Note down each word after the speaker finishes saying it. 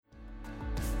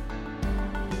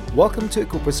Welcome to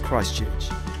Equippers Christchurch.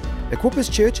 Equippers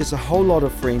Church is a whole lot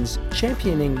of friends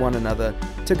championing one another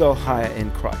to go higher in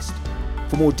Christ.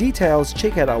 For more details,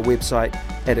 check out our website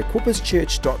at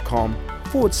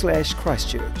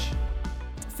equipperschurch.com/Christchurch.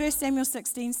 1 Samuel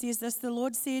 16 says this, the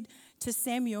Lord said to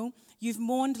Samuel, "You've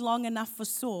mourned long enough for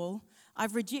Saul.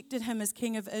 I've rejected him as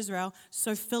king of Israel,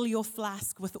 so fill your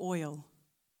flask with oil."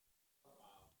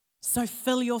 So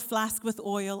fill your flask with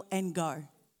oil and go.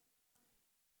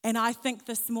 And I think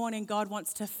this morning God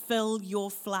wants to fill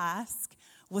your flask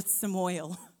with some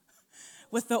oil.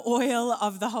 With the oil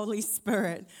of the Holy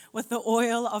Spirit, with the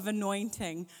oil of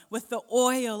anointing, with the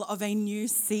oil of a new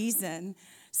season.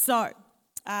 So,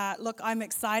 look, I'm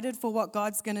excited for what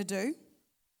God's going to do.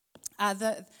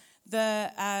 Where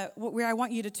I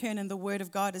want you to turn in the Word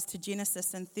of God is to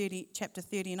Genesis in chapter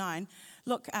 39.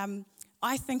 Look,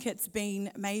 I think it's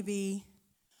been maybe,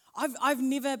 I've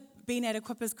never been at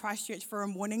Equippers Christchurch for a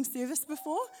morning service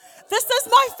before. This is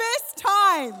my first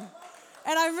time,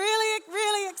 and I'm really,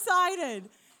 really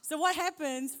excited. So what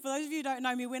happens, for those of you who don't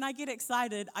know me, when I get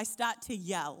excited, I start to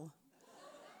yell.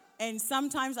 And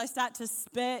sometimes I start to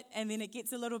spit, and then it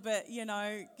gets a little bit,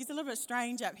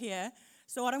 strange up here.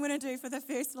 So what I'm going to do for the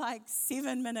first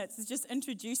 7 minutes is just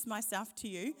introduce myself to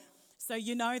you, so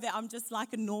you know that I'm just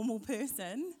like a normal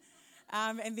person.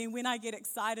 And then when I get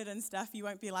excited and stuff, you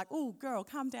won't be like, "Oh, girl,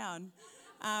 calm down.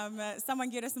 Someone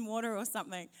get us some water or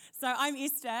something." So I'm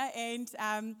Esther, and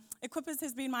Equippers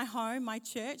has been my home, my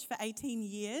church for 18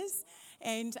 years.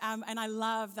 And I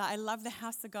love that. I love the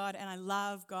house of God, and I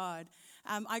love God.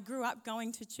 I grew up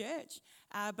going to church,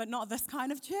 but not this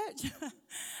kind of church.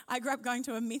 I grew up going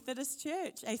to a Methodist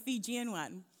church, a Fijian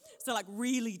one. So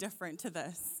really different to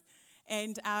this.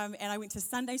 And I went to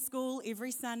Sunday school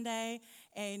every Sunday,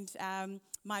 and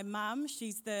my mum,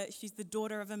 she's the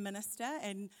daughter of a minister,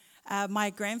 and my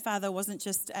grandfather wasn't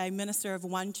just a minister of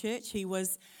one church. He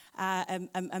was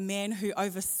a man who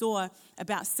oversaw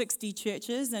about 60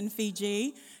 churches in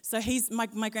Fiji. So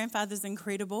my grandfather's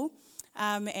incredible,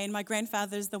 and my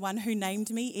grandfather's the one who named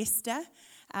me Esther.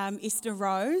 Esther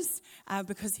Rose,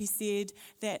 because he said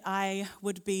that I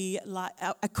would be like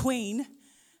a queen.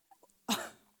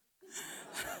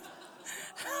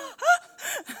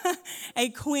 A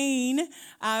queen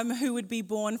who would be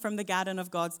born from the garden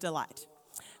of God's delight.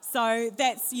 So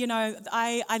that's,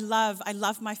 I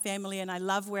love my family, and I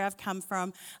love where I've come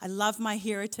from. I love my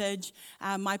heritage.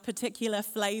 My particular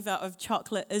flavor of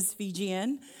chocolate is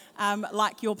Fijian,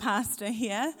 like your pastor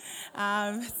here.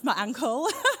 It's my uncle.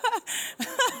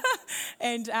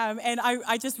 and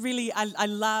I just really, I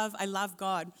love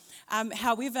God.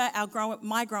 However,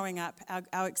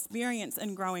 our experience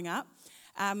in growing up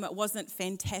wasn't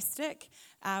fantastic.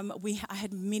 I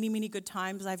had many, many good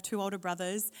times. I have 2 older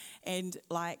brothers, and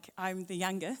I'm the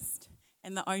youngest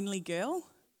and the only girl.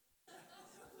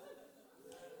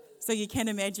 So you can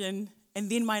imagine, and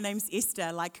then my name's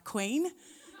Esther, like Queen.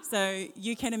 So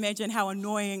you can imagine how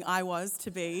annoying I was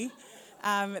to be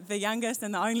the youngest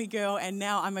and the only girl, and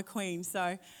now I'm a queen.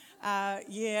 So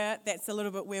that's a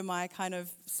little bit where my kind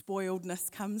of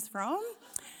spoiledness comes from.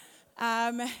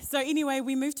 So anyway,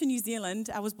 we moved to New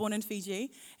Zealand. I was born in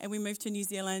Fiji, and we moved to New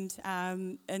Zealand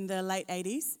in the late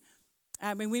 80s.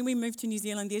 And when we moved to New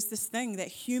Zealand, there's this thing that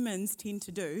humans tend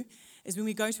to do, is when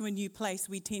we go to a new place,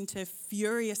 we tend to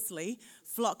furiously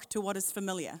flock to what is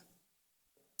familiar.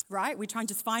 Right? We try and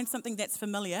just find something that's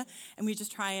familiar, and we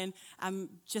just try and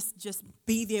just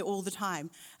be there all the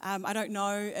time. I don't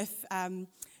know if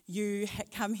you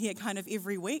come here kind of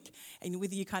every week, and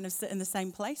whether you kind of sit in the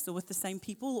same place or with the same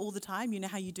people all the time. You know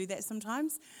how you do that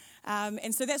sometimes.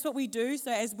 And so that's what we do.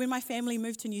 So when my family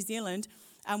moved to New Zealand,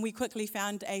 we quickly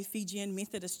found a Fijian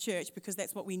Methodist church, because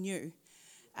that's what we knew.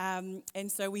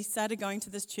 And so we started going to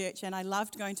this church, and I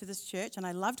loved going to this church, and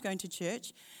I loved going to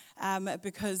church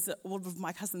because all of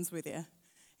my cousins were there,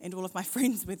 and all of my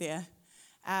friends were there.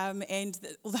 And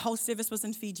the whole service was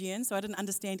in Fijian, so I didn't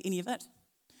understand any of it.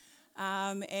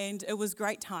 And it was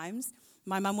great times.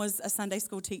 My mum was a Sunday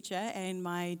school teacher, and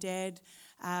my dad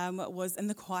was in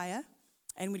the choir,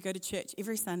 and we'd go to church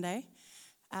every Sunday.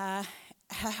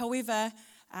 However,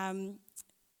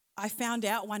 I found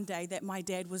out one day that my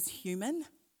dad was human.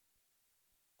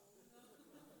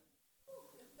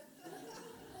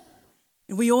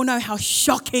 And we all know how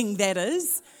shocking that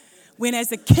is, when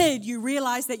as a kid you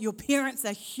realize that your parents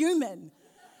are human.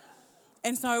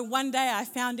 And so one day I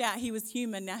found out he was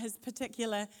human. Now his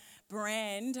particular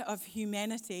brand of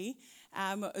humanity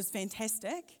was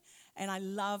fantastic, and I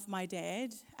love my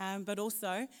dad. But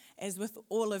also, as with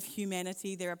all of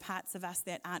humanity, there are parts of us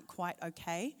that aren't quite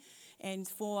okay. And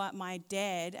for my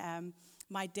dad,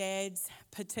 my dad's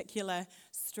particular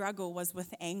struggle was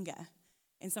with anger.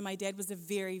 And so my dad was a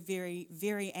very, very,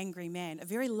 very angry man, a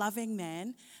very loving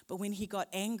man, but when he got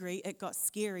angry, it got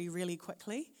scary really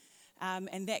quickly.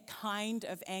 And that kind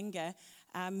of anger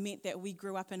meant that we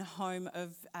grew up in a home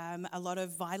of a lot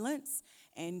of violence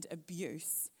and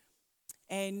abuse.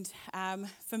 And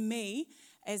for me,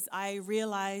 as I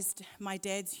realized my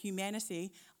dad's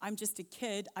humanity, I'm just a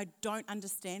kid, I don't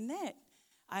understand that.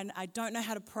 And I don't know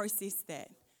how to process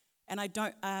that. And I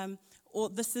don't, or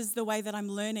this is the way that I'm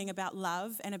learning about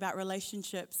love and about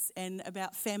relationships and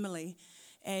about family.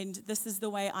 And this is the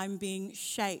way I'm being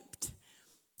shaped.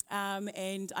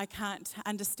 And I can't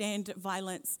understand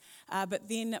violence. But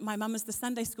then my mum is the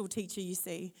Sunday school teacher, you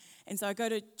see. And so I go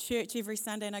to church every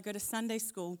Sunday and I go to Sunday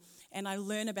school and I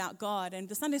learn about God. And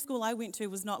the Sunday school I went to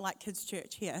was not like kids'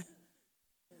 church here.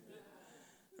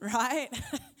 Right?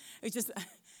 It was just,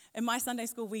 in my Sunday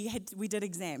school we did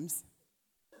exams.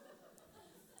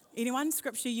 Anyone?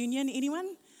 Scripture Union?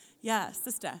 Anyone? Yeah,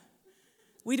 sister.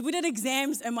 We did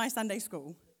exams in my Sunday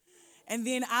school. And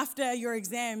then after your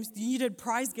exams, you did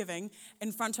prize giving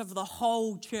in front of the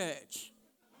whole church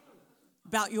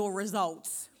about your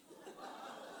results.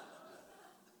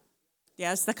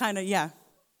 Yeah, it's the kind of, yeah.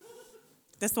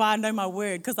 That's why I know my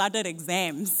word, because I did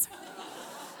exams.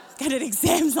 I did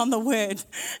exams on the word.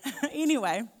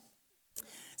 Anyway.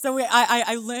 So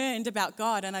I learned about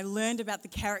God, and I learned about the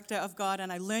character of God,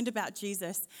 and I learned about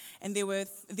Jesus, and there were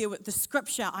the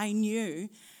scripture I knew,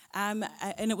 and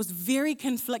it was very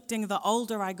conflicting the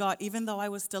older I got, even though I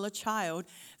was still a child,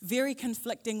 very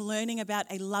conflicting learning about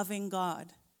a loving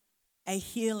God, a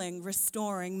healing,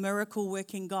 restoring,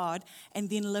 miracle-working God, and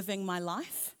then living my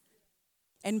life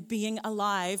and being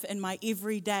alive in my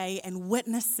everyday and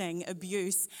witnessing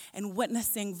abuse and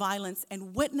witnessing violence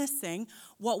and witnessing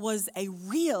what was a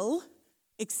real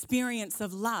experience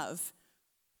of love.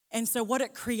 And so what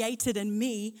it created in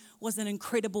me was an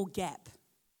incredible gap.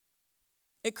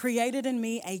 It created in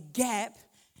me a gap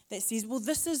that says, well,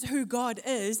 this is who God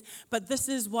is, but this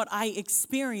is what I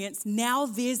experience. Now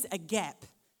there's a gap.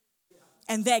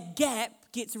 And that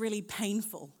gap gets really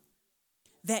painful.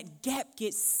 That gap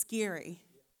gets scary.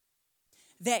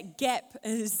 That gap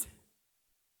is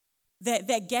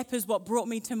what brought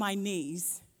me to my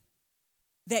knees.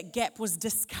 That gap was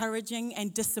discouraging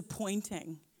and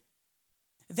disappointing.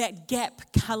 That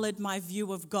gap colored my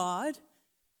view of God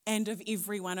and of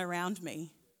everyone around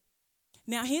me.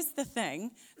 Now here's the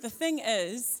thing. The thing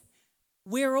is,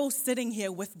 we're all sitting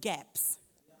here with gaps.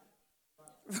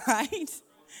 Right?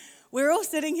 We're all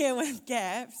sitting here with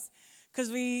gaps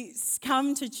because we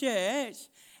come to church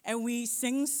and we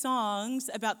sing songs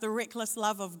about the reckless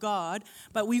love of God,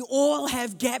 but we all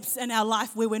have gaps in our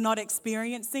life where we're not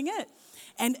experiencing it.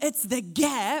 And it's the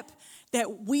gap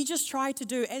that we just try to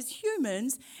do as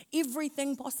humans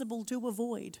everything possible to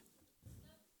avoid.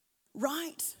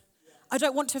 Right? I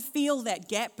don't want to feel that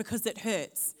gap because it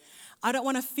hurts. I don't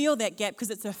want to feel that gap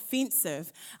because it's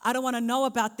offensive. I don't want to know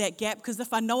about that gap because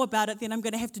if I know about it, then I'm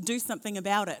going to have to do something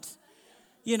about it.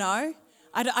 You know?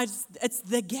 It's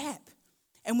the gap.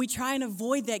 And we try and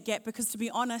avoid that gap because, to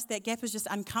be honest, that gap is just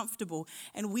uncomfortable.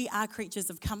 And we are creatures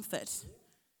of comfort.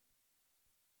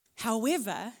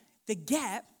 However, the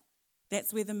gap,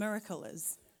 that's where the miracle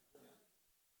is.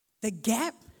 The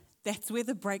gap, that's where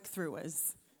the breakthrough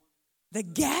is. The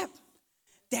gap,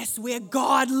 that's where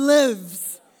God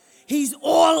lives. He's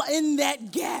all in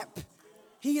that gap.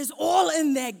 He is all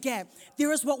in that gap.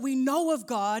 There is what we know of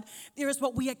God. There is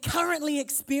what we are currently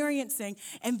experiencing.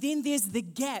 And then there's the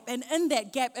gap. And in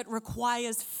that gap, it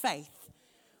requires faith.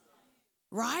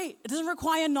 Right? It doesn't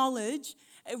require knowledge.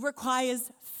 It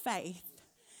requires faith.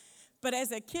 But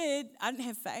as a kid, I didn't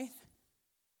have faith.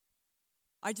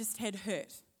 I just had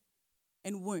hurt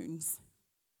and wounds.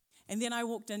 And then I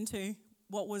walked into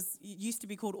what used to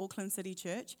be called Auckland City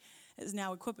Church. It's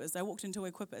now Equippers. I walked into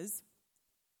Equippers.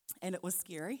 And it was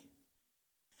scary.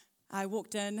 I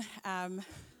walked in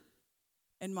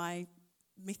my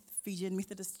Fijian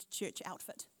Methodist church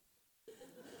outfit.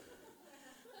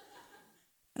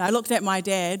 And I looked at my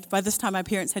dad. By this time, my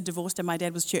parents had divorced and my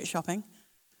dad was church shopping.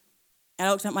 And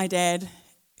I looked at my dad,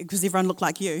 because everyone looked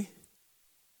like you.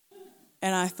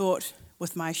 And I thought,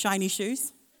 with my shiny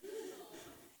shoes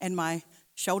and my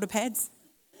shoulder pads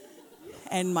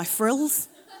and my frills,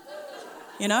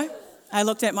 you know, I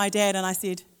looked at my dad and I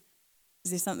said, is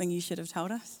there something you should have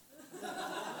told us?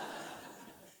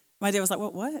 My dad was like,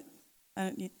 what?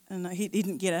 I don't know, he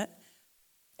didn't get it.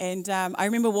 And I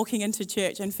remember walking into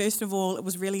church, and first of all, it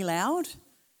was really loud.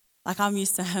 Like, I'm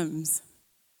used to hymns.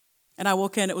 And I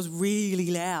walk in, it was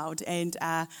really loud. And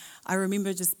I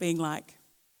remember just being like,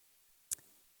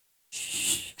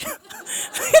 shh.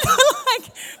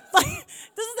 like,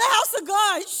 this is the house of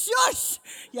God. Shush.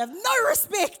 You have no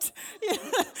respect.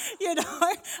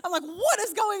 I'm like, what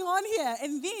is going on here?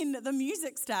 And then the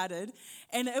music started,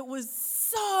 and it was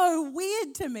so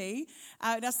weird to me.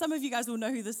 Now, some of you guys will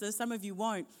know who this is. Some of you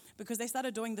won't, because they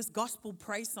started doing this gospel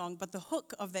praise song, but the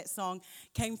hook of that song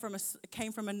came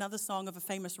from another song of a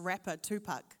famous rapper,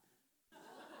 Tupac.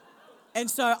 And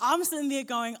so I'm sitting there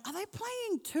going, are they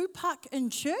playing Tupac in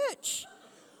church?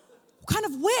 Kind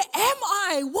of, where am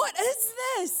I? What is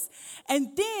this?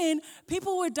 And then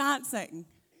people were dancing,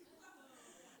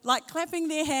 like clapping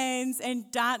their hands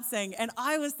and dancing. And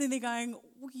I was sitting there going,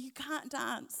 well, you can't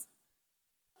dance.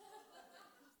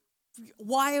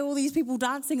 Why are all these people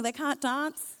dancing? They can't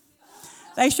dance.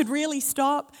 They should really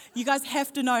stop. You guys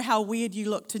have to know how weird you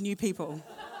look to new people.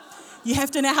 You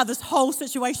have to know how this whole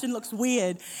situation looks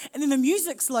weird. And then the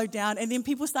music slowed down, and then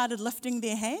people started lifting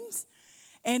their hands.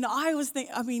 And I was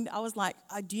like,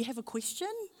 do you have a question?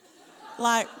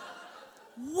 Like,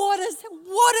 what is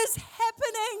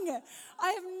happening?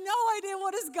 I have no idea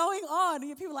what is going on.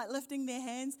 And people like lifting their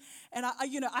hands. And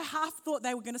I half thought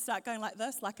they were going to start going like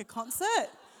this, like a concert.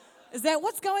 Is that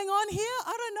what's going on here?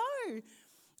 I don't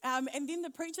know. And then the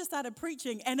preacher started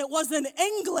preaching, and it was in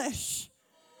English.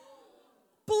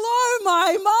 Blow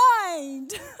my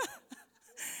mind.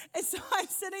 And so I'm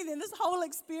sitting there, and this whole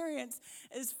experience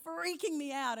is freaking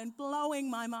me out and blowing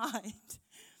my mind.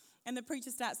 And the preacher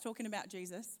starts talking about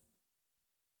Jesus.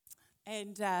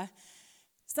 And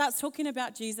starts talking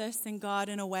about Jesus and God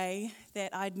in a way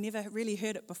that I'd never really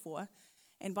heard it before.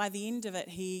 And by the end of it,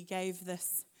 he gave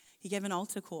an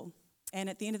altar call. And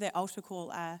at the end of that altar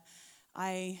call,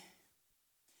 I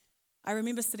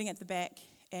remember sitting at the back,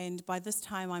 and by this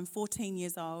time I'm 14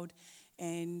 years old,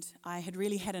 and I had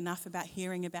really had enough about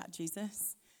hearing about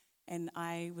Jesus, and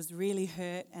I was really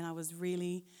hurt, and I was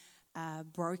really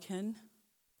broken.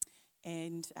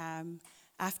 And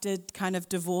after kind of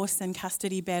divorce and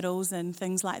custody battles and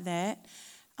things like that,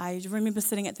 I remember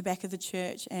sitting at the back of the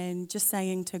church and just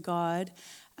saying to God,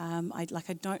 I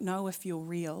don't know if you're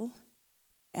real,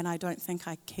 and I don't think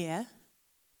I care.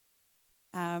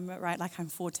 Right, like I'm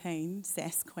 14,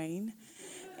 sass queen,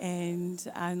 and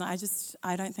I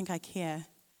don't think I care.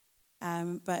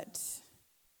 But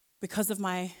because of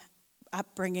my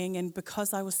upbringing and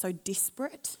because I was so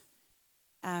desperate,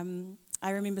 I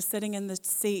remember sitting in the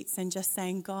seats and just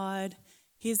saying, God,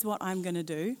 here's what I'm going to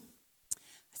do.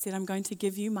 I said, I'm going to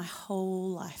give you my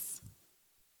whole life.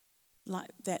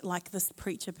 Like this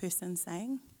preacher person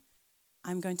saying,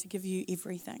 I'm going to give you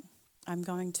everything.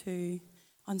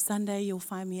 On Sunday, you'll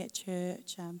find me at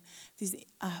church.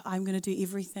 I'm going to do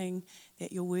everything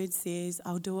that your word says.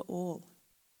 I'll do it all.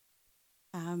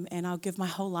 And I'll give my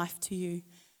whole life to you.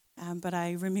 But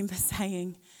I remember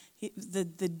saying, the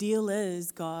deal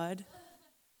is, God,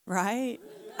 right?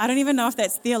 I don't even know if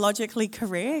that's theologically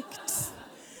correct.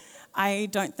 I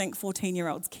don't think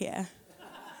 14-year-olds care.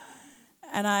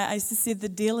 And I just said, the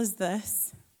deal is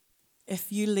this.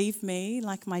 If you leave me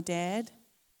like my dad,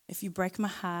 if you break my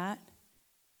heart,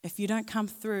 if you don't come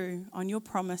through on your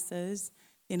promises,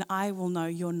 then I will know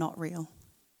you're not real.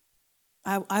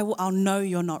 I'll know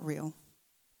you're not real.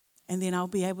 And then I'll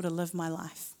be able to live my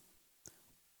life.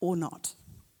 Or not.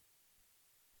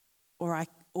 Or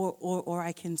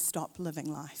I can stop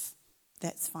living life.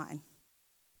 That's fine.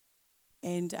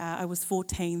 And I was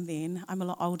 14 then. I'm a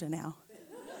lot older now.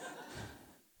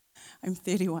 I'm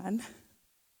 31.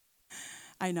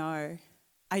 I know.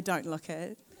 I don't look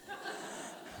it.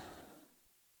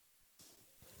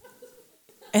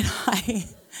 And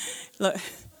look,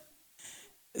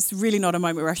 it's really not a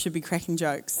moment where I should be cracking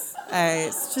jokes.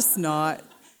 It's just not.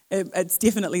 It's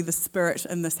definitely the spirit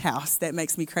in this house that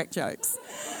makes me crack jokes.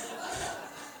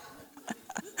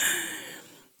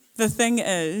 The thing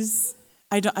is,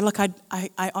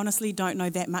 I honestly don't know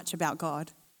that much about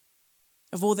God.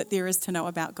 Of all that there is to know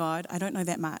about God, I don't know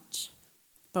that much.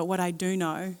 But what I do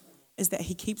know is that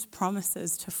he keeps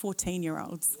promises to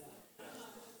 14-year-olds.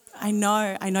 I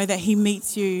know that he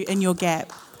meets you in your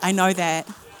gap. I know that.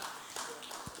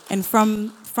 And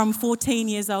from 14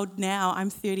 years old now,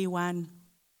 I'm 31.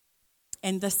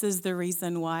 And this is the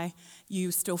reason why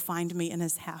you still find me in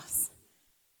his house.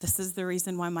 This is the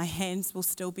reason why my hands will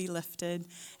still be lifted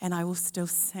and I will still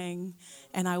sing.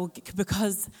 And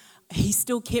because he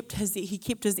still kept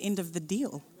his end of the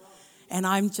deal. And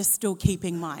I'm just still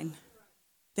keeping mine.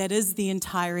 That is the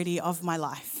entirety of my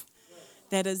life.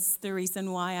 That is the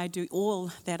reason why I do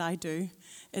all that I do.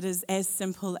 It is as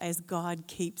simple as God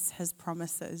keeps his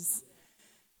promises.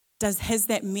 Has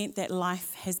that meant that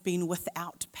life has been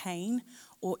without pain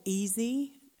or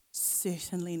easy?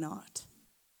 Certainly not.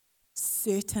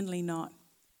 Certainly not.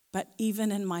 But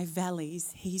even in my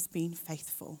valleys, he's been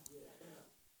faithful.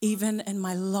 Even in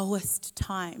my lowest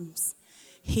times,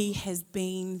 he has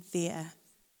been there.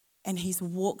 And he's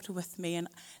walked with me. And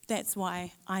that's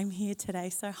why I'm here today.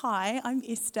 So hi, I'm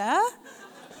Esther.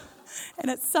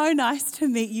 And it's so nice to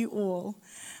meet you all.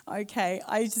 Okay,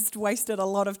 I just wasted a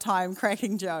lot of time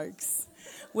cracking jokes.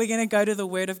 We're going to go to the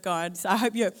Word of God. So I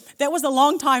hope that was a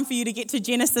long time for you to get to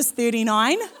Genesis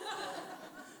 39.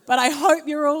 But I hope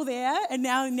you're all there, and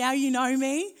now you know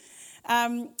me.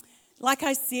 Like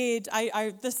I said,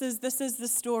 this is the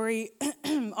story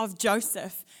of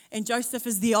Joseph, and Joseph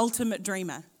is the ultimate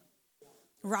dreamer,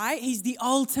 right? He's the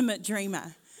ultimate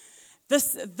dreamer.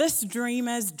 This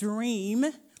dreamer's dream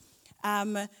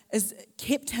is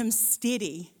kept him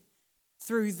steady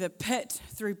through the pit,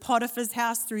 through Potiphar's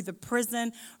house, through the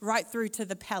prison, right through to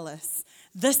the palace.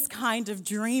 This kind of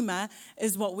dreamer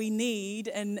is what we need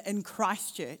in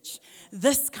Christchurch.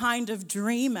 This kind of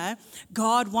dreamer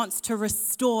God wants to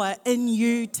restore in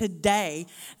you today.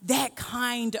 That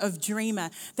kind of dreamer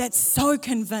that's so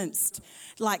convinced,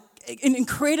 like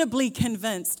incredibly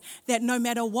convinced that no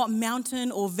matter what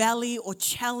mountain or valley or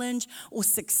challenge or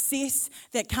success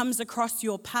that comes across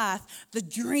your path, the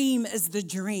dream is the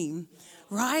dream,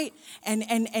 right?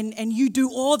 And you do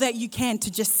all that you can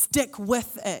to just stick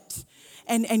with it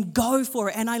and go for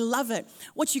it. And I love it.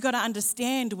 What you got to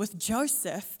understand with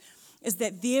Joseph is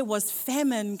that there was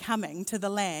famine coming to the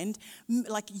land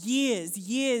like years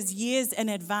in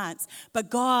advance. But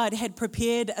God had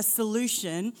prepared a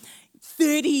solution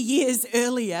 30 years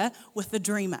earlier with a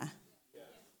dreamer.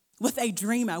 With a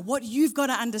dreamer. What you've got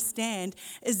to understand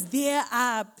is there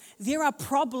are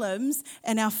problems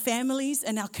in our families,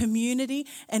 in our community,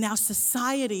 in our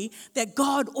society that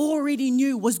God already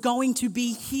knew was going to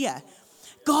be here.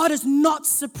 God is not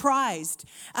surprised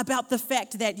about the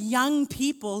fact that young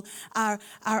people are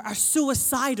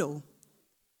suicidal.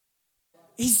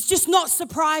 He's just not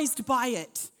surprised by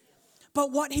it.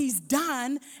 But what he's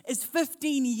done is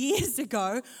 15 years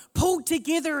ago, pulled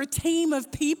together a team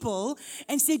of people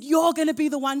and said, you're going to be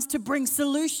the ones to bring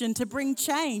solution, to bring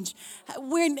change.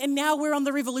 And now we're on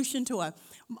the Revolution Tour.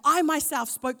 I myself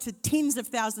spoke to tens of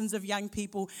thousands of young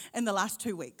people in the last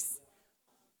 2 weeks.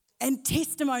 And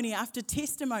testimony after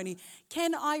testimony.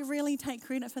 Can I really take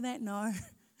credit for that? No,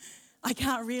 I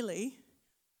can't really.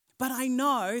 But I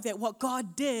know that what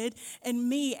God did in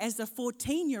me as a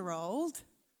 14-year-old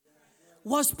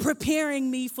was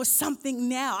preparing me for something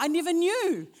now. I never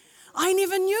knew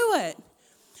it.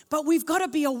 But we've got to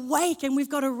be awake and we've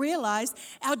got to realize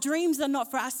our dreams are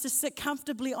not for us to sit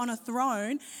comfortably on a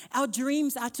throne. Our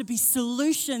dreams are to be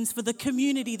solutions for the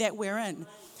community that we're in.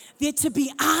 They're to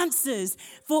be answers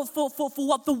for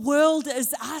what the world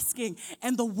is asking.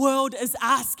 And the world is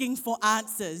asking for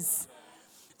answers.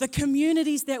 The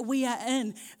communities that we are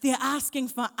in, they're asking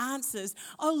for answers.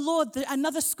 Oh Lord,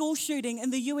 another school shooting in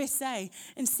the USA,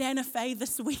 in Santa Fe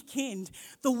this weekend.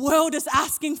 The world is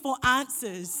asking for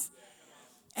answers.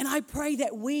 And I pray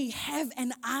that we have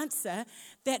an answer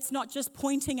that's not just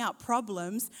pointing out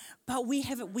problems, but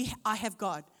I have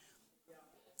God.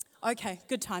 Okay,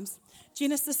 good times.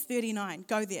 Genesis 39,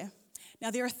 go there. Now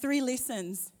there are 3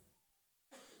 lessons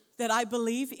that I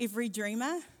believe every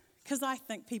dreamer, because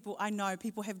I know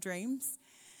people have dreams,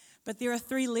 but there are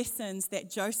 3 lessons that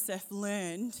Joseph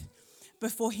learned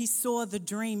before he saw the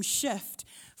dream shift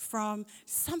from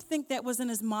something that was in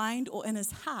his mind or in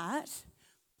his heart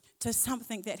to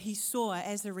something that he saw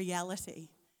as a reality.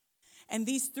 And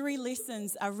these 3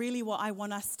 lessons are really what I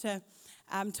want us to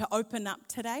open up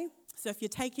today. So if you're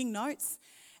taking notes,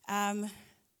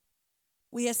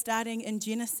 we are starting in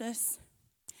Genesis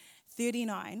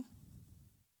 39.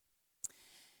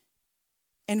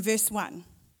 And verse 1.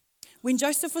 When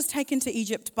Joseph was taken to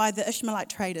Egypt by the Ishmaelite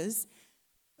traders,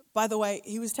 by the way,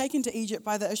 he was taken to Egypt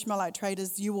by the Ishmaelite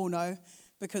traders, you all know,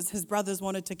 because his brothers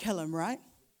wanted to kill him, right?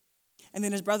 And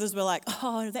then his brothers were like,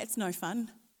 oh, that's no fun.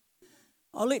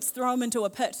 Oh, let's throw him into a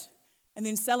pit and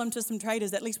then sell him to some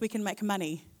traders. At least we can make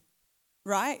money,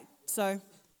 right? So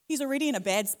he's already in a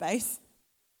bad space.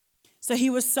 So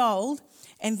he was sold,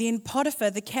 and then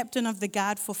Potiphar, the captain of the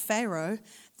guard for Pharaoh,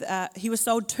 he was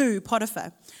sold to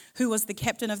Potiphar, who was the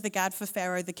captain of the guard for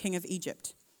Pharaoh, the king of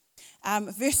Egypt.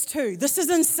 Verse 2, this is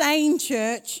insane,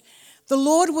 church. The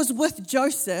Lord was with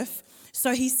Joseph,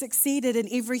 so he succeeded in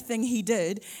everything he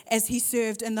did as he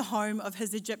served in the home of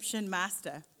his Egyptian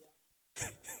master.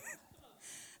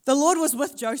 The Lord was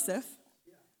with Joseph,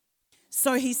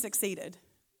 so he succeeded.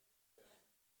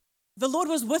 The Lord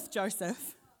was with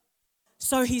Joseph,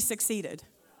 so he succeeded.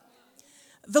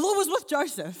 The Lord was with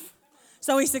Joseph,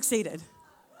 so he succeeded.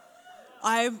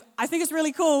 I think it's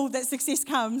really cool that success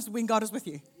comes when God is with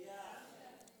you.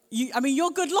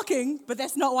 You're good looking, but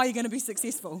that's not why you're going to be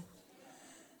successful.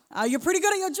 You're pretty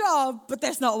good at your job, but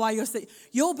that's not why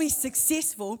you'll be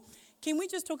successful. Can we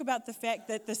just talk about the fact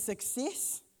that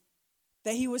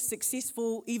that he was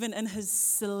successful even in his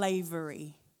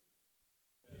slavery?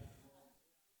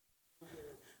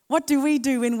 What do we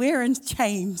do when we're in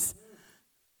chains?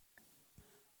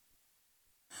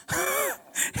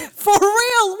 For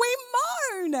real, we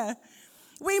moan.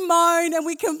 We moan and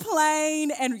we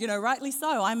complain, and rightly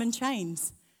so, I'm in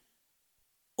chains.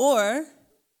 Or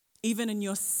even in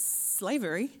your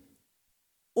slavery,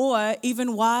 or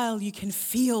even while you can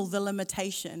feel the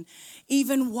limitation,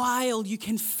 even while you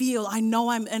can feel, I know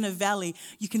I'm in a valley,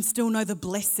 you can still know the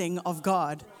blessing of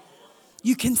God.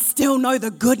 You can still know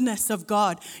the goodness of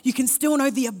God. You can still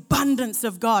know the abundance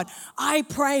of God. I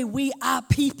pray we are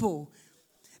people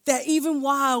that even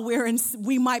while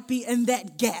we might be in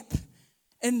that gap,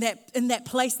 in that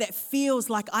place that feels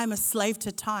like I'm a slave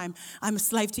to time, I'm a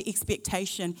slave to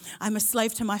expectation, I'm a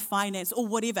slave to my finance or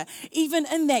whatever. Even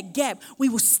in that gap, we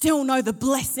will still know the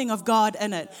blessing of God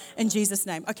in it. In Jesus'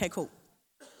 name. Okay, cool.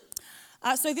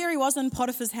 So there he was in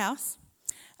Potiphar's house.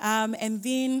 And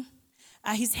then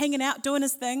he's hanging out, doing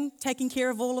his thing, taking care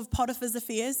of all of Potiphar's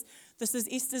affairs. This is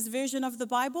Esther's version of the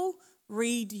Bible.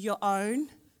 Read your own.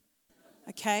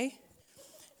 Okay.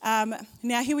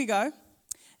 Now here we go.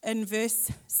 In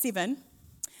verse 7,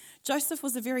 Joseph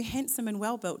was a very handsome and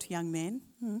well-built young man.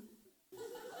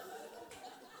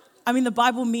 The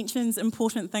Bible mentions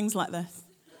important things like this.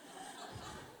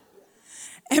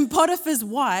 And Potiphar's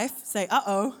wife, say,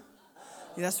 uh-oh.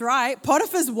 That's right.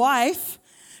 Potiphar's wife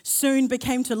soon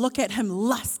became to look at him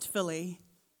lustfully.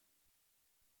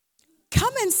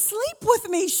 Come and sleep with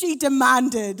me, she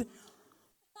demanded.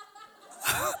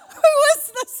 Who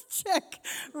is this chick?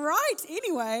 Right,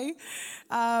 anyway,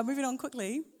 moving on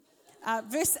quickly.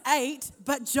 Verse 8,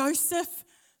 but Joseph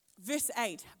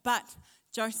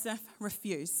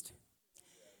refused.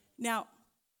 Now,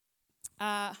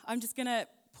 I'm just going to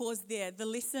pause there. The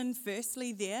lesson,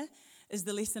 firstly, there is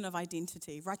the lesson of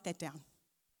identity. Write that down.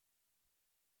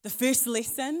 The first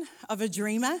lesson of a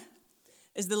dreamer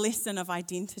is the lesson of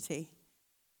identity.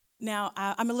 Now,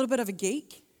 I'm a little bit of a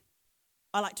geek.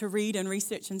 I like to read and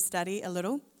research and study a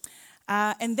little.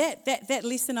 And that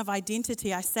lesson of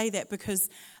identity, I say that because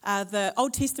the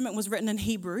Old Testament was written in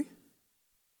Hebrew.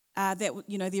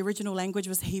 The original language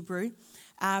was Hebrew.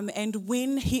 And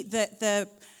when the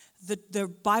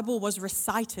Bible was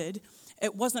recited,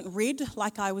 it wasn't read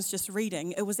like I was just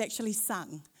reading. It was actually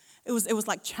sung. It was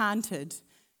like chanted,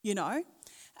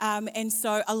 And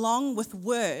so along with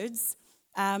words,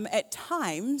 at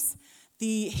times,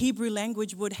 the Hebrew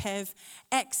language would have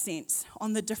accents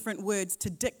on the different words to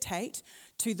dictate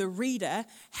to the reader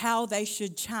how they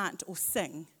should chant or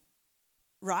sing,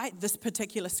 right? This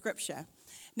particular scripture.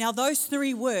 Now, those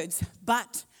three words,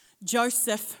 but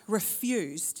Joseph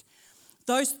refused,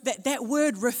 that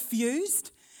word refused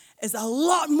is a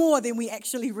lot more than we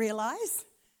actually realize.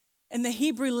 In the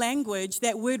Hebrew language,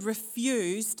 that word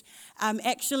refused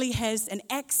actually has an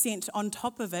accent on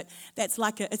top of it that's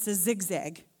it's a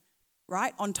zigzag.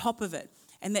 Right, on top of it.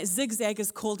 And that zigzag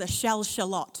is called a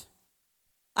shalshalot.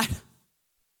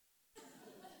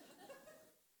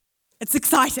 It's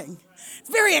exciting. It's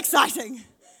very exciting.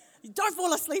 Don't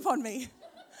fall asleep on me.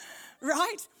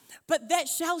 Right? But that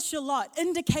shalshalot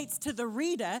indicates to the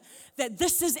reader that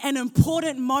this is an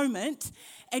important moment.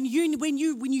 And when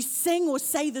you sing or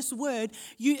say this word,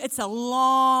 it's a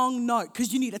long note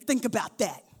because you need to think about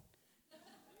that.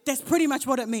 That's pretty much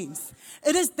what it means.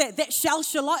 It is that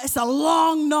shalshalot, it's a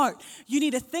long note. You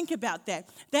need to think about that.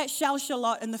 That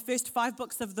shalshalot in the first 5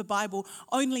 books of the Bible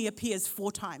only appears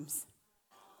 4 times.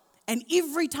 And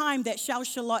every time that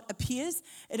shalshalot appears,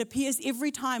 it appears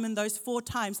every time in those 4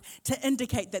 times to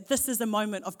indicate that this is a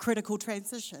moment of critical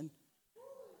transition.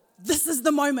 This is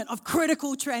the moment of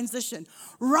critical transition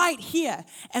right here.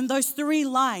 And those 3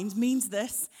 lines means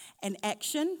this: an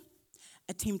action,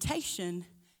 a temptation,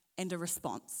 and a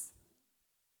response.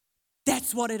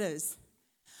 That's what it is.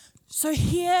 So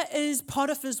here is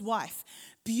Potiphar's wife,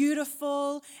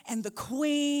 beautiful and the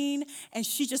queen, and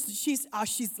she's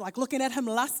like looking at him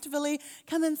lustfully.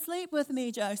 Come and sleep with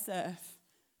me, Joseph.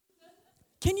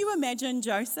 Can you imagine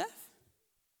Joseph?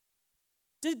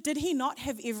 Did he not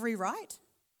have every right?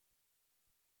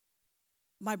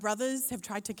 My brothers have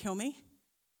tried to kill me.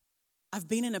 I've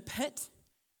been in a pit.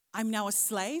 I'm now a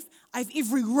slave. I have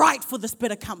every right for this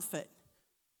bit of comfort.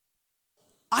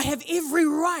 I have every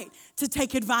right to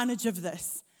take advantage of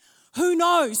this. Who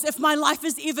knows if my life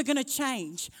is ever going to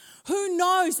change? Who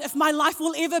knows if my life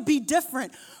will ever be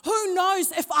different? Who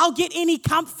knows if I'll get any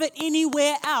comfort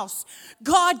anywhere else?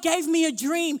 God gave me a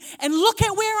dream, and look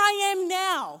at where I am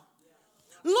now.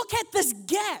 Look at this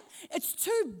gap. It's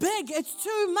too big. It's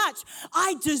too much.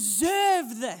 I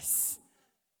deserve this.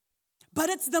 But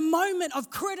it's the moment of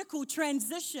critical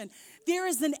transition. There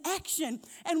is an action,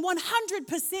 and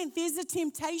 100% there's a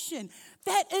temptation.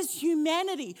 That is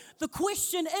humanity. The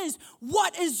question is,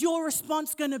 what is your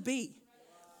response going to be?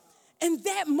 In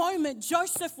that moment,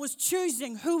 Joseph was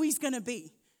choosing who he's going to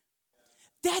be.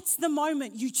 That's the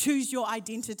moment you choose your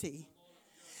identity.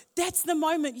 That's the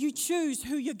moment you choose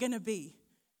who you're going to be.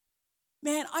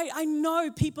 Man, I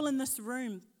know people in this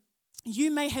room,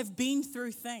 you may have been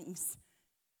through things.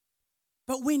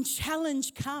 But when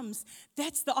challenge comes,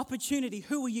 that's the opportunity.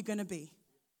 Who are you going to be?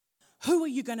 Who are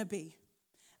you going to be?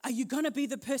 Are you going to be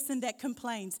the person that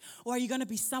complains? Or are you going to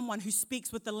be someone who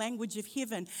speaks with the language of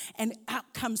heaven and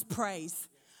out comes praise?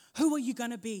 Who are you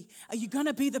going to be? Are you going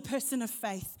to be the person of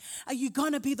faith? Are you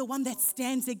going to be the one that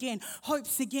stands again,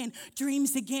 hopes again,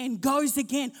 dreams again, goes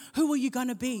again? Who are you going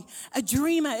to be? A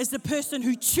dreamer is a person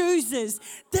who chooses,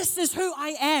 this is who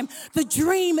I am. The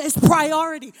dream is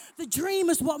priority. The dream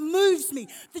is what moves me.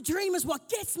 The dream is what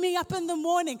gets me up in the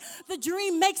morning. The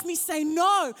dream makes me say,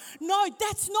 no,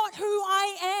 that's not who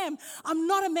I am. I'm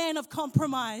not a man of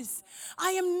compromise. I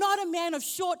am not a man of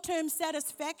short-term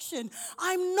satisfaction.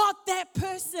 I'm not that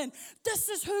person. This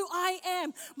is who I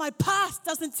am. My past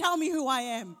doesn't tell me who I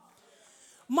am.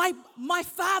 My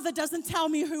father doesn't tell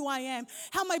me who I am.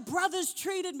 How my brothers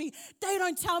treated me, they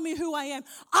don't tell me who I am.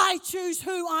 I choose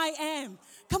who I am.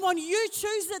 Come on, you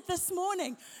choose it this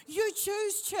morning. You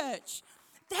choose, church.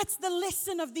 That's the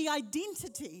lesson of the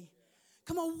identity.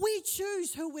 Come on, we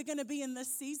choose who we're going to be in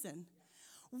this season.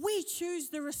 We choose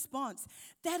the response.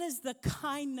 That is the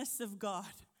kindness of God,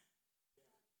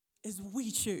 is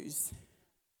we choose.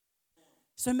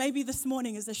 So maybe this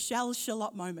morning is a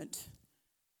Shallot moment.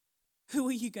 Who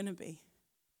are you going to be?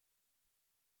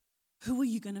 Who are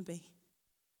you going to be?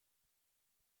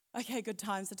 Okay, good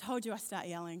times. I told you I start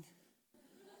yelling.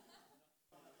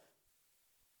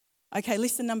 Okay,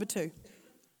 lesson number 2.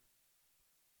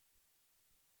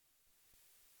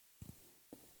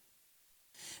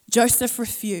 Joseph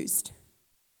refused.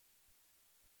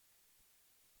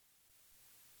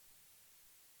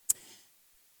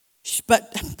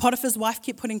 But Potiphar's wife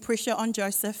kept putting pressure on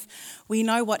Joseph. We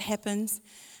know what happens.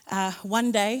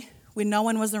 One day, when no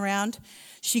one was around,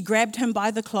 she grabbed him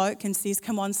by the cloak and says,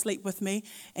 come on, sleep with me.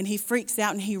 And he freaks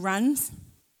out and he runs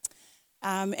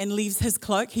and leaves his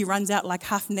cloak. He runs out like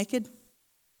half naked.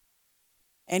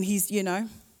 And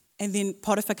and then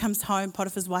Potiphar comes home.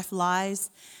 Potiphar's wife lies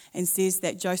and says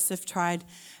that Joseph tried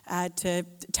to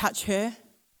touch her.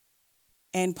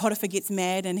 And Potiphar gets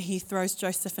mad and he throws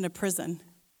Joseph in a prison.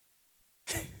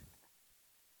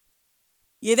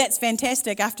 Yeah, that's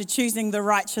fantastic after choosing the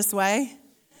righteous way.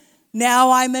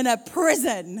 Now I'm in a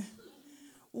prison.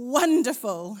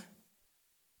 Wonderful.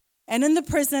 And in the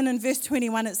prison, in verse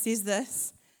 21, it says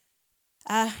this,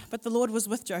 but the Lord was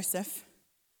with Joseph.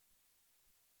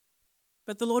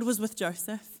 But the Lord was with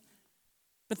Joseph.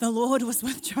 But the Lord was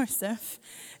with Joseph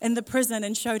in the prison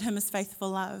and showed him his faithful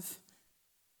love.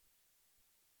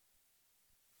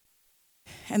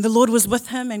 And the Lord was with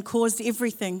him and caused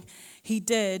everything he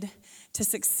did to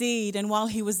succeed. And while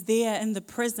he was there in the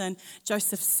prison,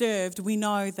 Joseph served. We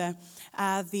know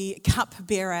the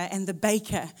cupbearer and the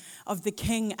baker of the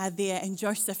king are there, and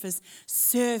Joseph is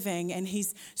serving, and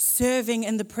he's serving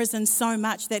in the prison so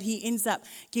much that he ends up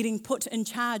getting put in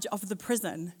charge of the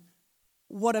prison.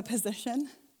 What a position.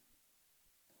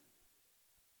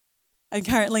 I'm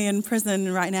currently in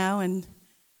prison right now,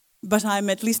 but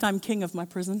at least I'm king of my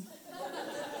prison.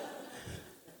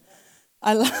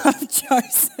 I love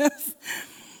Joseph.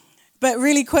 But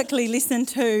really quickly, lesson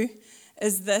 2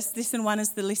 is this. Lesson 1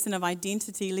 is the lesson of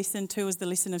identity. Lesson 2 is the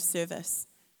lesson of service.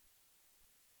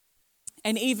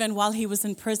 And even while he was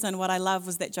in prison, what I love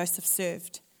was that Joseph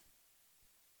served.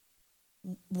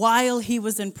 While he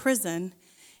was in prison,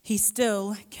 he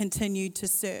still continued to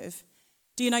serve.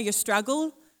 Do you know your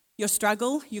struggle,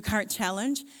 your current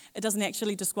challenge, it doesn't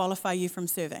actually disqualify you from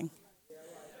serving.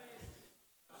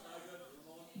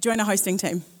 Join a hosting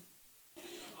team.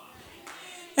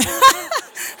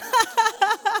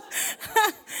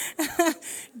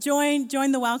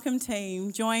 Join the welcome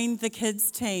team. Join the kids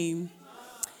team.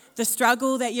 The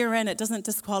struggle that you're in, it doesn't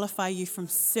disqualify you from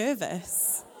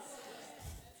service.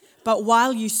 But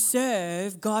while you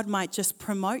serve, God might just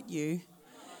promote you.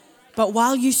 But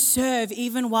while you serve,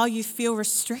 even while you feel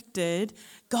restricted,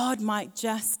 God might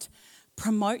just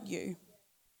promote you.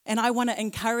 And I want to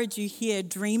encourage you here,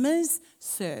 dreamers,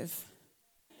 serve.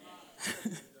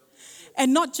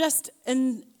 And not just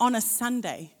on a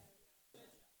Sunday,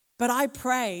 but I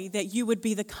pray that you would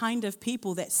be the kind of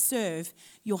people that serve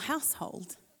your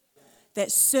household,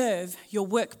 that serve your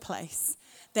workplace,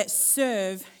 that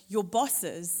serve your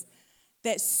bosses,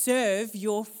 that serve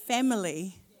your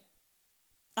family.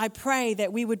 I pray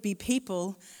that we would be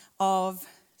people of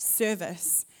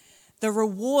service. The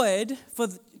reward for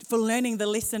learning the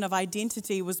lesson of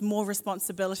identity was more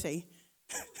responsibility.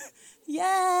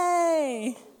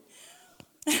 Yay!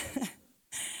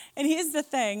 And here's the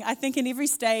thing, I think in every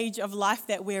stage of life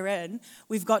that we're in,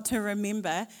 we've got to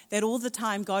remember that all the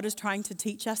time God is trying to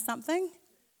teach us something.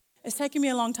 It's taken me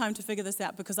a long time to figure this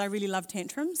out because I really love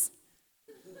tantrums.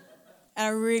 And I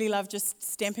really love just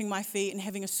stamping my feet and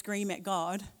having a scream at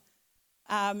God.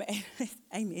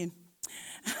 Amen.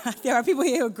 There are people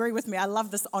here who agree with me. I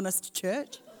love this honest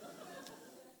church.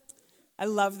 I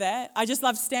love that. I just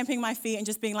love stamping my feet and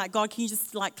just being like, God, can you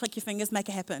just click your fingers, make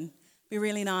it happen? Be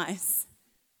really nice.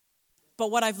 But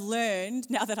what I've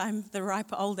learned, now that I'm the ripe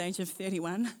old age of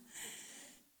 31,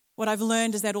 what I've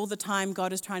learned is that all the time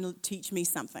God is trying to teach me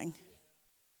something.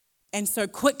 And so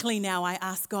quickly now I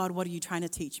ask God, what are you trying to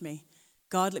teach me?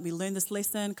 God, let me learn this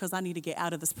lesson because I need to get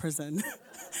out of this prison.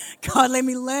 God, let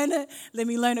me learn it. Let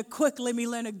me learn it quick. Let me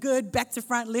learn it good. Back to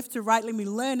front, left to right. Let me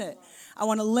learn it. I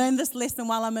want to learn this lesson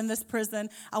while I'm in this prison.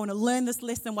 I want to learn this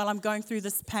lesson while I'm going through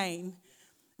this pain.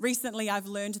 Recently, I've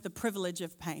learned the privilege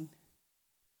of pain.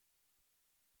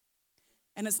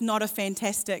 And it's not a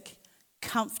fantastic,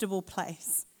 comfortable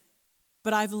place.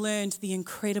 But I've learned the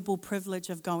incredible privilege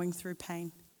of going through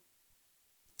pain.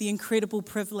 The incredible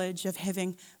privilege of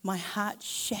having my heart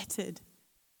shattered.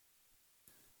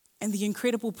 And the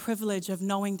incredible privilege of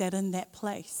knowing that in that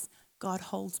place, God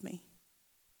holds me.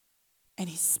 And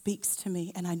he speaks to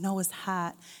me, and I know his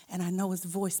heart, and I know his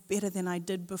voice better than I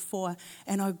did before.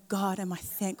 And oh God, am I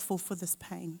thankful for this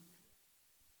pain.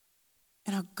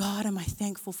 And oh God, am I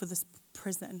thankful for this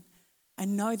prison. I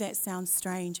know that sounds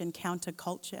strange and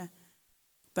counterculture,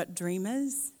 but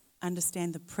dreamers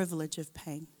understand the privilege of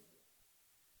pain.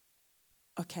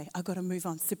 Okay, I've got to move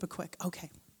on super quick.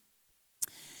 Okay.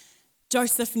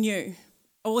 Joseph knew.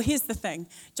 Well, here's the thing.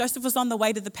 Joseph was on the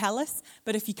way to the palace,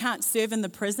 but if you can't serve in the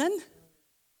prison,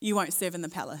 you won't serve in the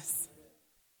palace.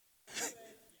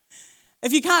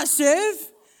 If you can't serve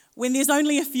when there's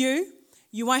only a few,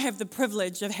 you won't have the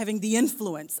privilege of having the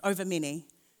influence over many.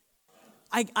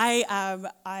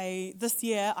 This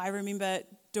year, I remember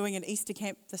doing an Easter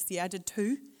camp this year. I did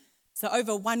 2. So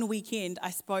over one weekend,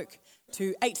 I spoke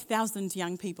to 8,000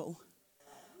 young people.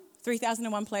 3,000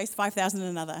 in one place, 5,000 in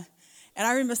another. And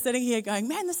I remember sitting here going,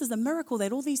 man, this is a miracle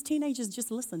that all these teenagers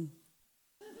just listen.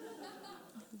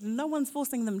 No one's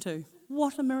forcing them to.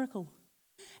 What a miracle.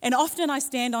 And often I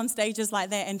stand on stages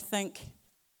like that and think,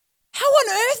 how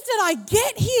on earth did I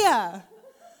get here?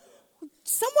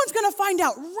 Someone's going to find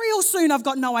out real soon I've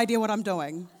got no idea what I'm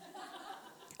doing.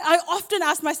 I often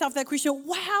ask myself that question,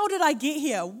 how did I get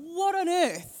here? What on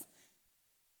earth?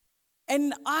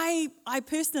 And I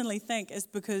personally think it's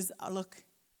because, look,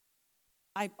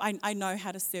 I know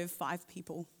how to serve 5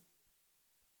 people.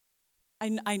 I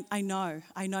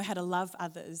know how to love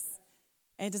others.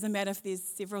 And it doesn't matter if there's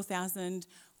several thousand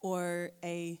or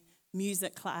a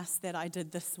music class that I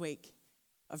did this week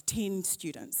of 10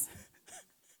 students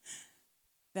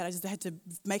that I just had to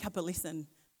make up a lesson,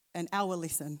 an hour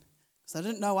lesson. So I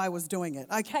didn't know I was doing it.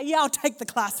 Okay, yeah, I'll take the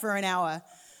class for an hour.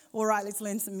 All right, let's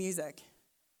learn some music.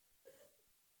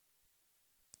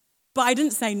 But I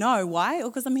didn't say no. Why?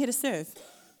 Because I'm here to serve.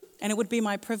 And it would be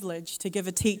my privilege to give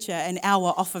a teacher an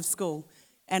hour off of school,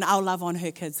 and I'll love on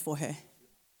her kids for her.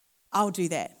 I'll do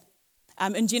that.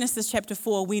 In Genesis chapter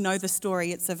 4, we know the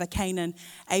story. It's of Cain and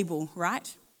Abel,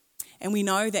 right? And we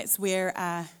know that's where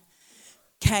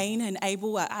Cain and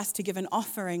Abel are asked to give an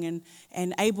offering,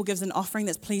 and Abel gives an offering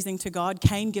that's pleasing to God.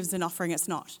 Cain gives an offering it's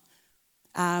not.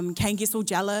 Cain gets all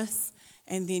jealous,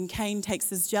 and then Cain takes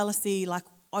his jealousy like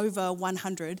over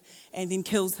 100 and then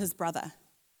kills his brother.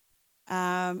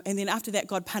 And then after that,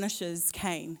 God punishes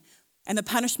Cain. And the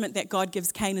punishment that God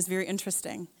gives Cain is very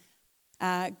interesting.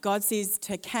 God says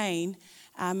to Cain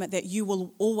that you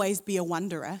will always be a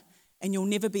wanderer and you'll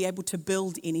never be able to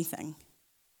build anything.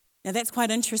 Now that's quite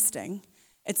interesting.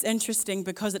 It's interesting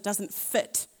because it doesn't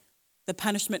fit the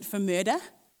punishment for murder,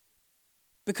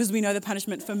 because we know the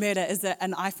punishment for murder is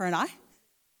an eye for an eye,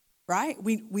 right?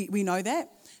 We know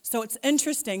that. So it's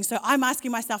interesting. So I'm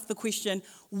asking myself the question,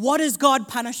 what is God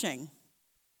punishing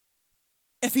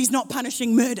if he's not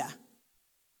punishing murder?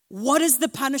 What is the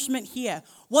punishment here?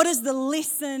 What is the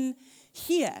lesson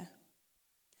here?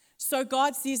 So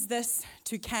God says this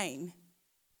to Cain.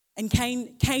 And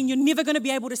Cain, you're never going to be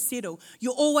able to settle.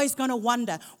 You're always going to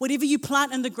wonder. Whatever you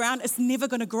plant in the ground, it's never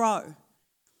going to grow.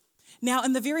 Now,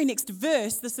 in the very next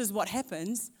verse, this is what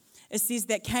happens. It says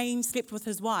that Cain slept with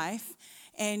his wife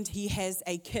and he has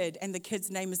a kid, and the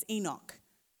kid's name is Enoch.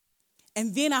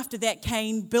 And then after that,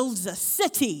 Cain builds a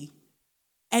city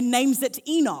and names it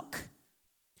Enoch.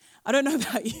 I don't know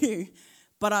about you,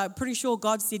 but I'm pretty sure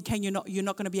God said, Cain, you're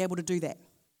not going to be able to do that.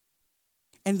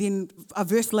 And then a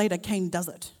verse later, Cain does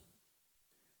it.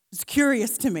 It's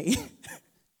curious to me.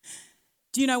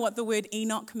 Do you know what the word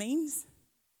Enoch means?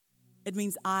 It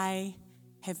means I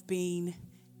have been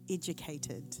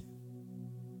educated.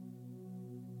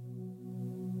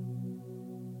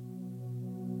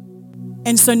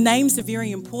 And so names are very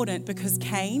important because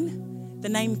the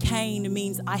name Cain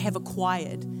means I have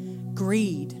acquired,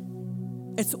 greed.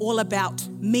 It's all about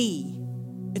me.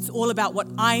 It's all about what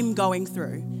I'm going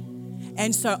through.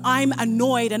 And so I'm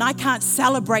annoyed and I can't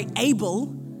celebrate Abel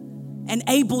and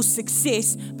Abel's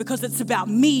success because it's about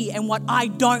me and what I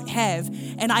don't have.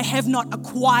 And I have not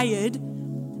acquired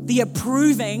the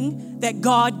approving that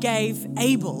God gave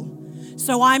Abel.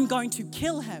 So I'm going to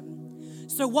kill him.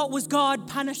 So what was God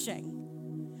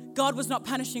punishing? God was not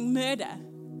punishing murder.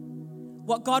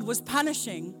 What God was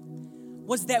punishing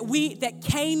was that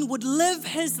Cain would live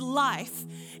his life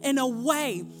in a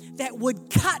way that would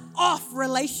cut off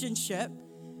relationship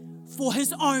for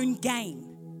his own gain.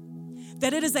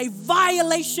 That it is a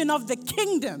violation of the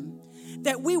kingdom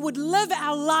that we would live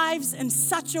our lives in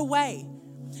such a way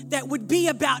that would be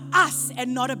about us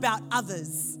and not about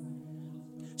others.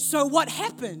 So what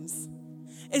happens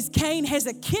is Cain has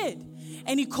a kid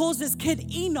and he calls his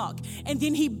kid Enoch, and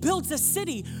then he builds a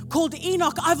city called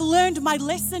Enoch. I've learned my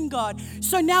lesson, God.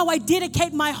 So now I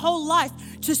dedicate my whole life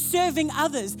to serving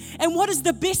others. And what is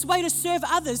the best way to serve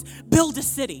others? Build a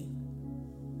city.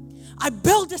 I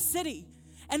build a city.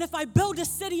 And if I build a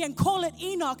city and call it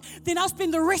Enoch, then I'll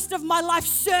spend the rest of my life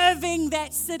serving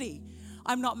that city.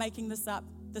 I'm not making this up.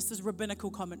 This is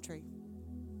rabbinical commentary.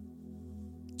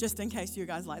 Just in case you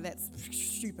guys like, that's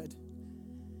stupid.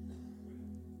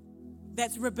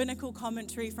 That's rabbinical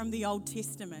commentary from the Old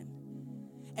Testament.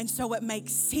 And so it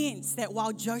makes sense that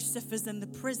while Joseph is in the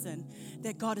prison,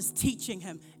 that God is teaching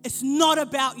him, it's not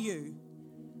about you.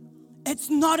 It's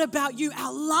not about you.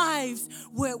 Our lives,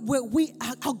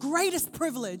 our greatest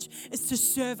privilege is to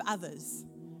serve others.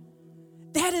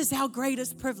 That is our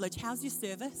greatest privilege. How's your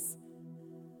service?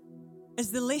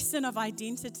 Is the lesson of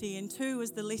identity, and 2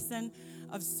 is the lesson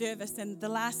of service. And the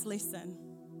last lesson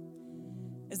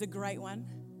is a great one.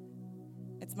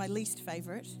 It's my least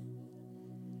favorite.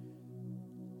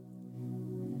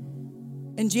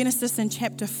 In Genesis in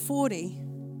chapter 40,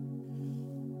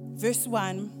 verse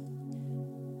 1,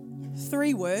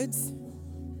 3 words,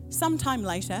 sometime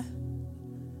later.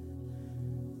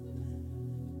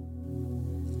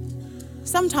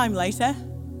 Sometime later,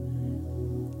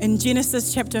 in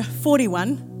Genesis chapter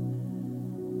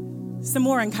 41, some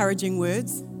more encouraging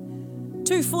words.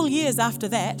 2 full years after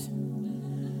that,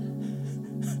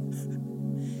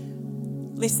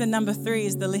 lesson number 3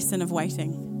 is the lesson of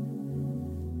waiting.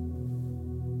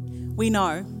 We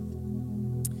know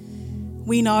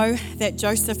that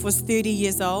Joseph was 30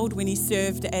 years old when he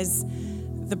served as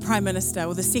the prime minister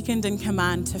or the second in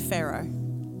command to Pharaoh.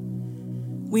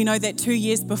 We know that 2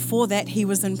 years before that he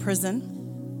was in prison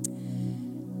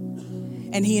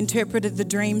and he interpreted the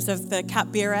dreams of the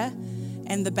cupbearer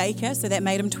and the baker, so that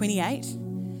made him 28.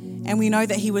 And we know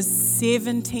that he was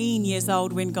 17 years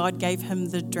old when God gave him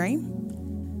the dream.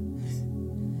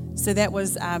 So that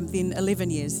was then 11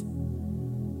 years.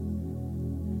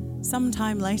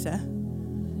 Sometime later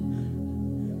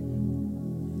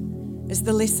is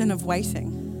the lesson of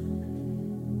waiting.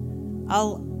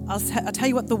 I'll tell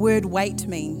you what the word wait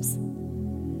means.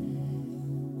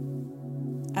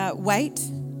 Wait,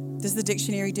 this is the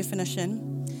dictionary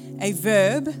definition. A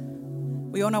verb,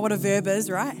 we all know what a verb is,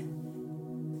 right?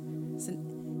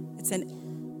 It's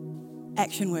an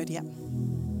action word, yeah.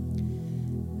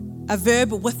 A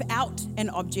verb without an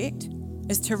object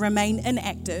is to remain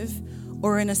inactive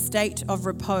or in a state of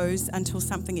repose until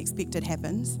something expected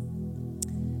happens.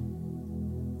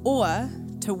 Or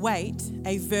to wait,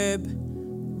 a verb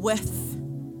with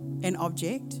an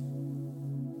object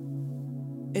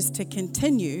is to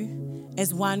continue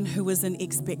as one who is in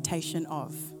expectation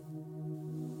of.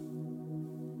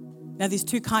 Now there's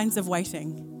 2 kinds of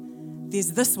waiting.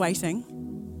 There's this waiting,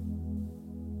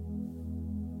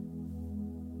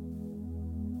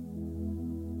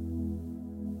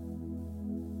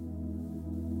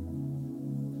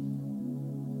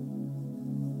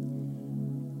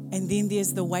 and then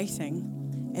there's the waiting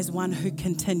as one who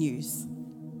continues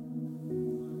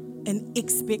in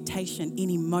expectation.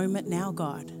 Any moment now,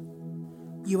 God,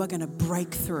 you are going to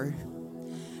break through.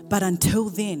 But until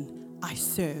then, I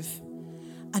serve.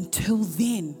 Until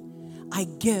then, I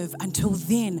give. Until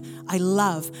then, I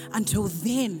love. Until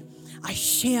then, I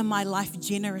share my life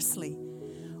generously.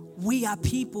 We are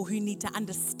people who need to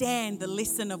understand the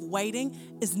lesson of waiting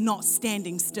is not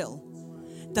standing still.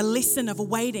 The lesson of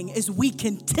waiting is we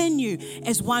continue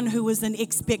as one who is in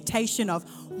expectation of.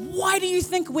 Why do you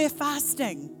think we're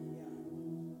fasting?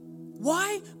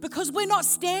 Why? Because we're not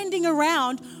standing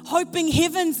around hoping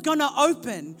heaven's going to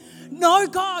open. No,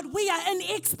 God, we are in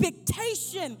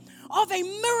expectation of a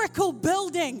miracle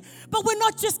building. But we're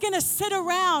not just going to sit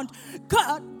around.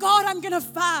 God, I'm going to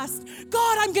fast.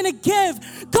 God, I'm going to give.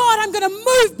 God, I'm going to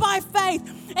move by faith.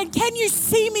 And can you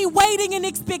see me waiting in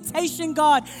expectation,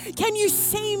 God? Can you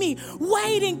see me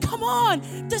waiting? Come on.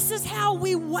 This is how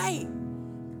we wait.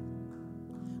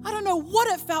 I don't know what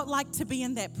it felt like to be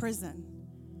in that prison.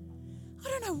 I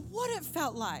don't know what it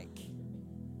felt like.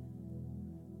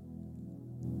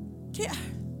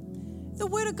 The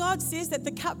Word of God says that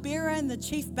the cupbearer and the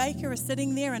chief baker are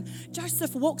sitting there, and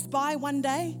Joseph walks by one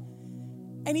day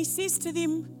and he says to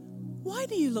them, "Why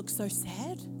do you look so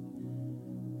sad?"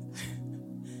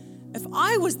 If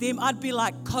I was them, I'd be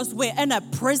like, "'Cause we're in a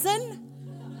prison?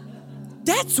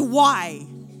 That's why."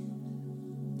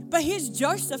 But here's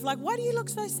Joseph, like, "Why do you look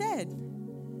so sad?"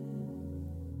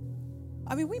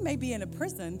 I mean, we may be in a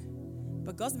prison,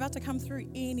 but God's about to come through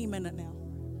any minute now.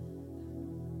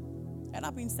 And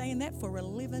I've been saying that for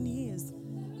 11 years.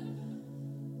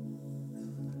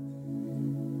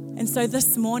 And so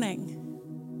this morning,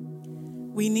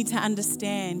 we need to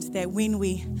understand that when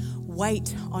we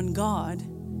wait on God,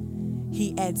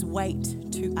 He adds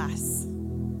weight to us.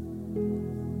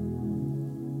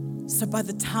 So by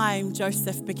the time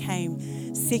Joseph became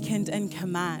second in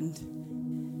command,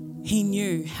 he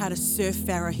knew how to serve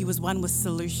Pharaoh. He was one with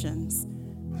solutions.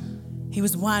 He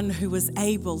was one who was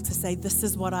able to say, "This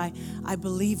is what I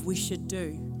believe we should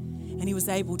do." And he was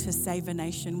able to save a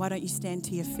nation. Why don't you stand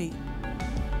to your feet?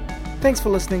 Thanks for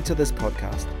listening to this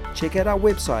podcast. Check out our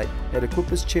website at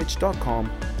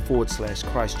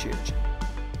equipperschurch.com/Christchurch.